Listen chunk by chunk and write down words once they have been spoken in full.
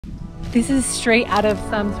This is straight out of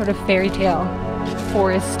some sort of fairy tale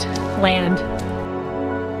forest land.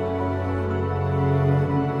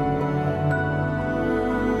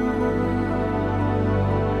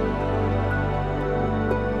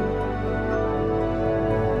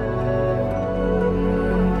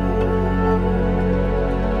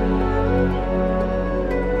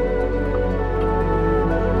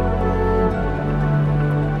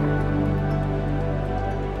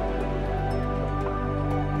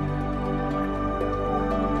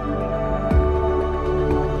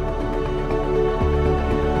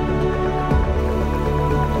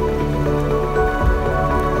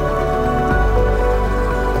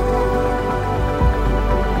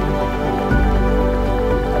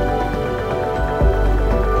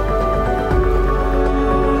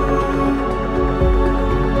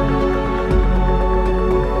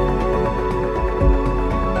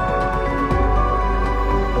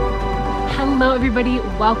 Hello everybody,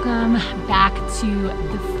 welcome back to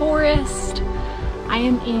the forest. I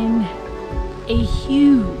am in a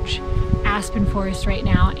huge aspen forest right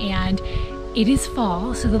now and it is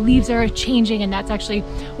fall, so the leaves are changing, and that's actually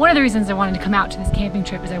one of the reasons I wanted to come out to this camping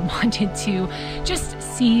trip, is I wanted to just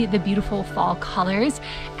see the beautiful fall colors.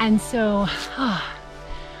 And so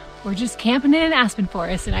we're just camping in an aspen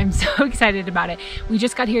forest and I'm so excited about it. We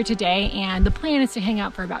just got here today and the plan is to hang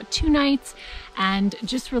out for about 2 nights and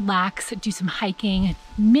just relax, do some hiking,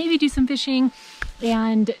 maybe do some fishing,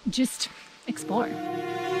 and just explore.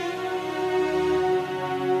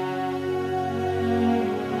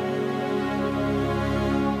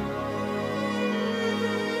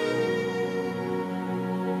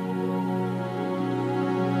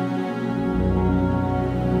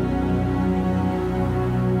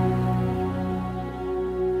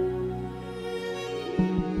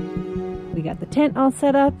 We got the tent all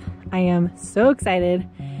set up. I am so excited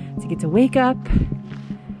to get to wake up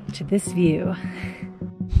to this view.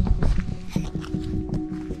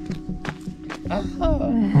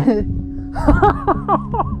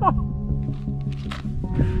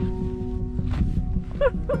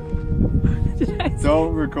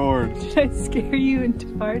 Don't record. Did I scare you into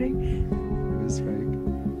farting? It was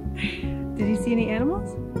fake. Did you see any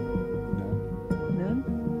animals? No. None?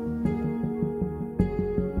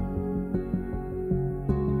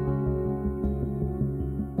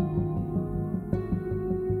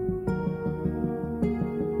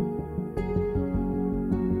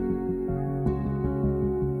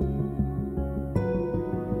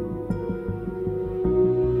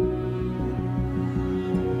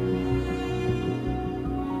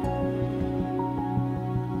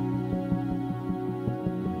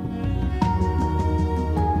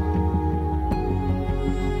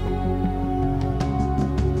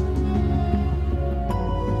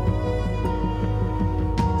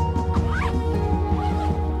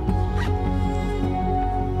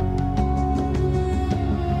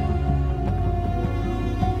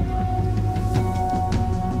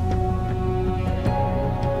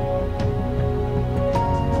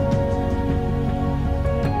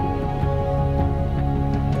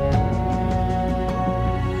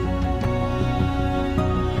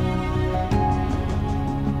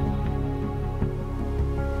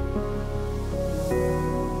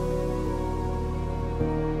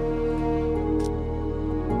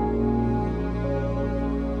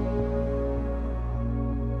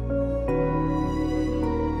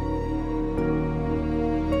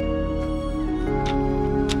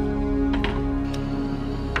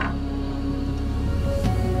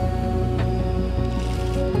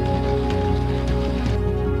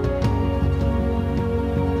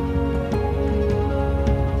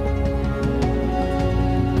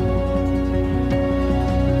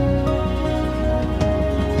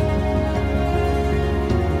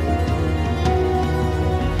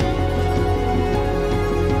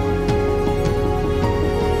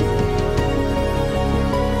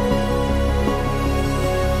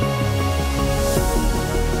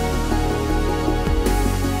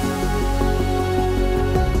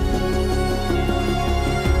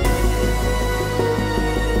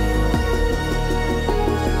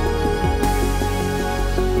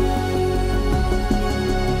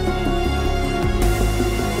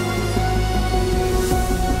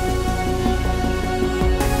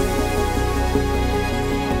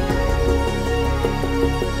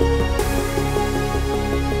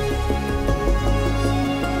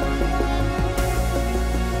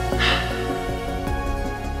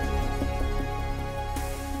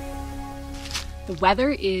 The weather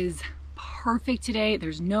is perfect today.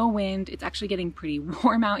 There's no wind. It's actually getting pretty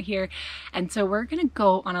warm out here. And so we're gonna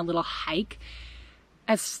go on a little hike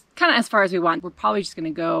as far as we want. We're probably just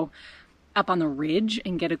gonna go up on the ridge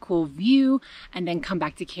and get a cool view and then come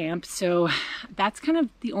back to camp. So that's kind of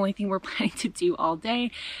the only thing we're planning to do all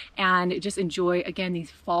day, and just enjoy, again,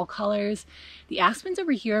 these fall colors. The aspens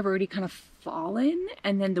over here have already kind of fallen,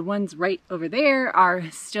 and then the ones right over there are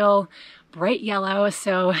still bright yellow.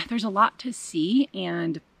 So there's a lot to see,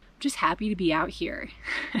 and I'm just happy to be out here.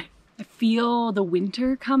 I feel the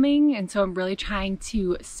winter coming, and so I'm really trying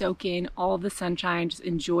to soak in all of the sunshine, just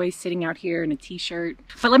enjoy sitting out here in a t-shirt.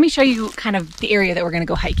 But let me show you kind of the area that we're gonna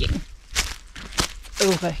go hiking.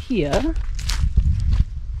 Over here.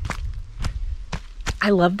 I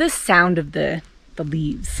love the sound of the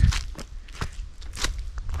leaves.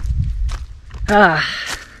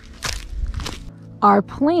 Our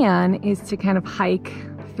plan is to kind of hike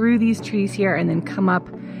through these trees here and then come up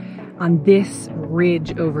on this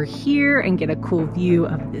ridge over here and get a cool view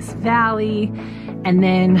of this valley, and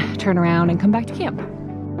then turn around and come back to camp.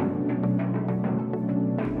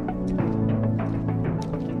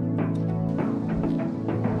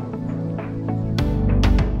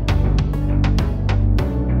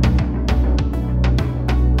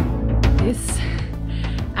 This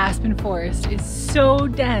aspen forest is so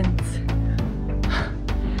dense.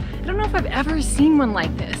 I don't know if I've ever seen one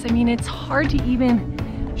like this. I mean, it's hard to even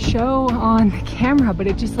show on the camera, but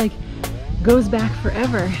it just like goes back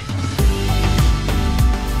forever.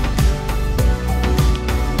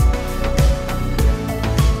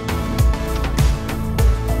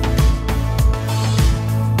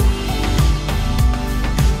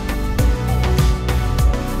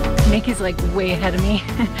 Nick is like way ahead of me.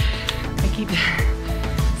 I keep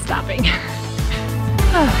stopping.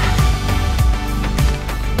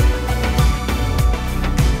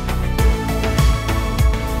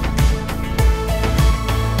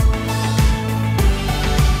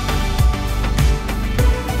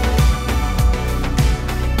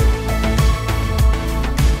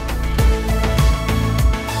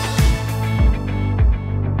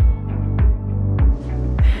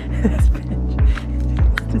 This bitch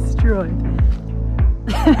is destroyed.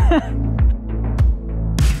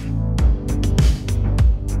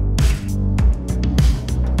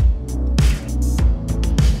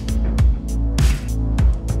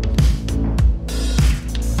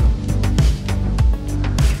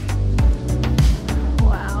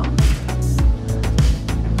 Wow.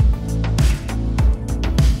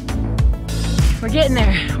 We're getting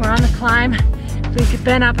there. We're on the climb. We've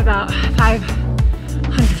been up about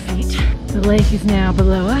 500 feet. The lake is now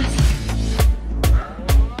below us.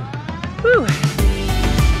 Whew.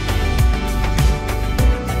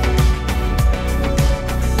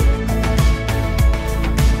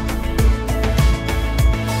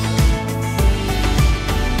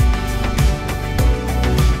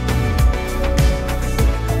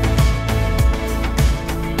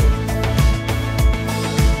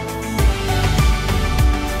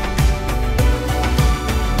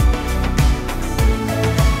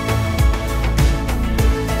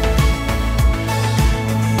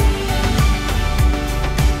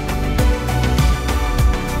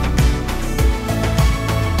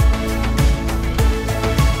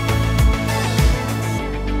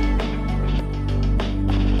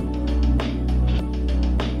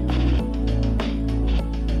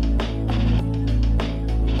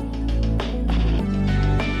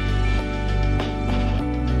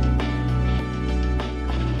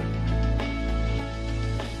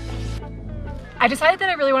 I decided that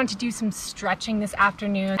I really wanted to do some stretching this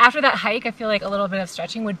afternoon. After that hike, I feel like a little bit of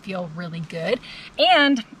stretching would feel really good.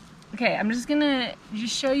 And, okay, I'm just gonna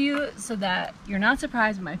show you so that you're not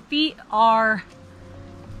surprised, but my feet are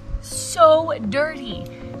so dirty.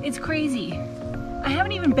 It's crazy. I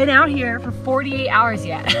haven't even been out here for 48 hours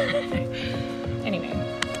yet. Anyway.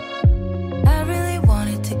 I really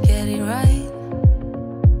wanted to get it right.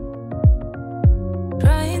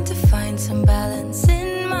 Trying to find some balance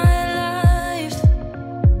in my life,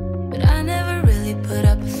 but I never really put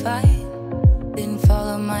up a fight. Didn't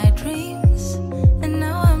follow my dreams, and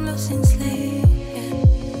now I'm losing sleep.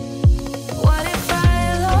 What if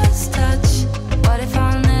I lost touch? What if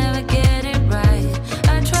I'll never get it right?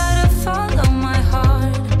 I try to follow my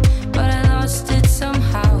heart, but I lost it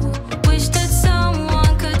somehow. Wish that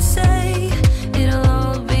someone could say it'll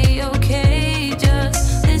all be okay.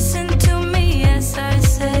 Just listen to me as I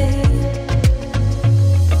say.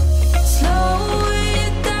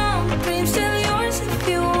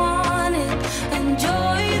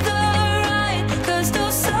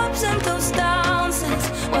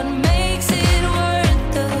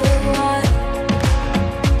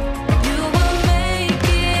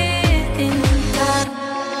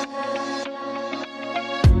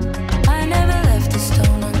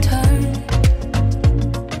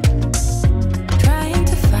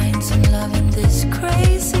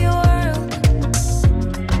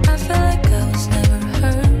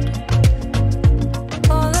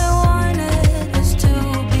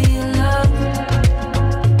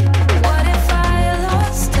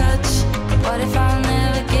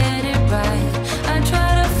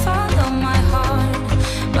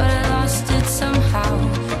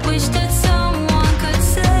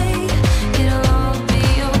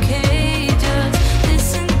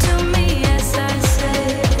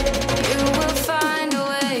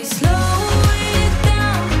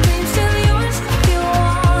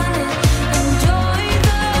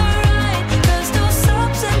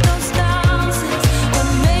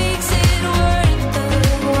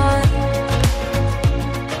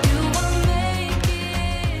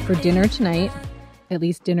 for dinner tonight, at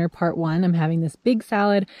least dinner part one, I'm having this big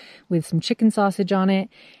salad with some chicken sausage on it.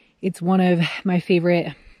 It's one of my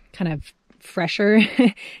favorite kind of fresher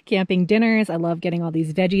camping dinners. I love getting all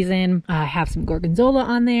these veggies in. I have some gorgonzola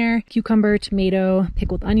on there, cucumber, tomato,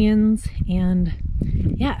 pickled onions, and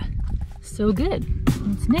yeah, so good.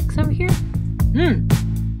 It's Nick's over here.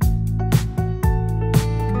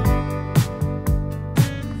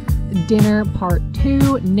 Dinner part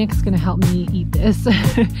two. Nick's gonna help me eat this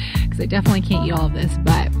because I definitely can't eat all of this,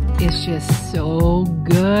 but it's just so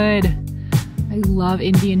good. I love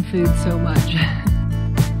Indian food so much.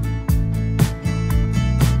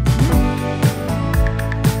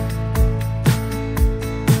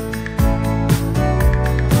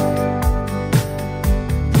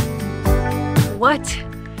 What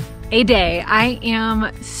a day. I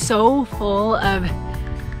am so full of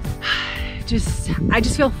I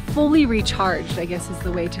just feel fully recharged, I guess is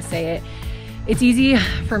the way to say it. It's easy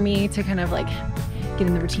for me to kind of like get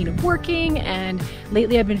in the routine of working, and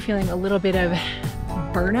lately I've been feeling a little bit of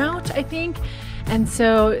burnout, I think. And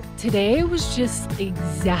so today was just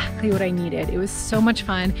exactly what I needed. It was so much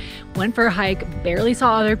fun. Went for a hike, barely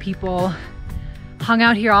saw other people, hung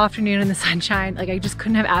out here all afternoon in the sunshine. Like, I just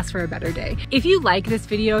couldn't have asked for a better day. If you like this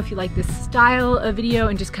video, if you like this style of video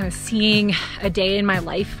and just kind of seeing a day in my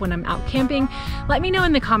life when I'm out camping, let me know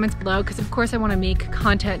in the comments below, because of course I want to make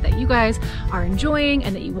content that you guys are enjoying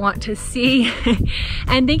and that you want to see.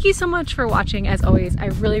 And thank you so much for watching. As always, I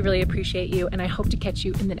really, really appreciate you, and I hope to catch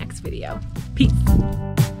you in the next video. Peace.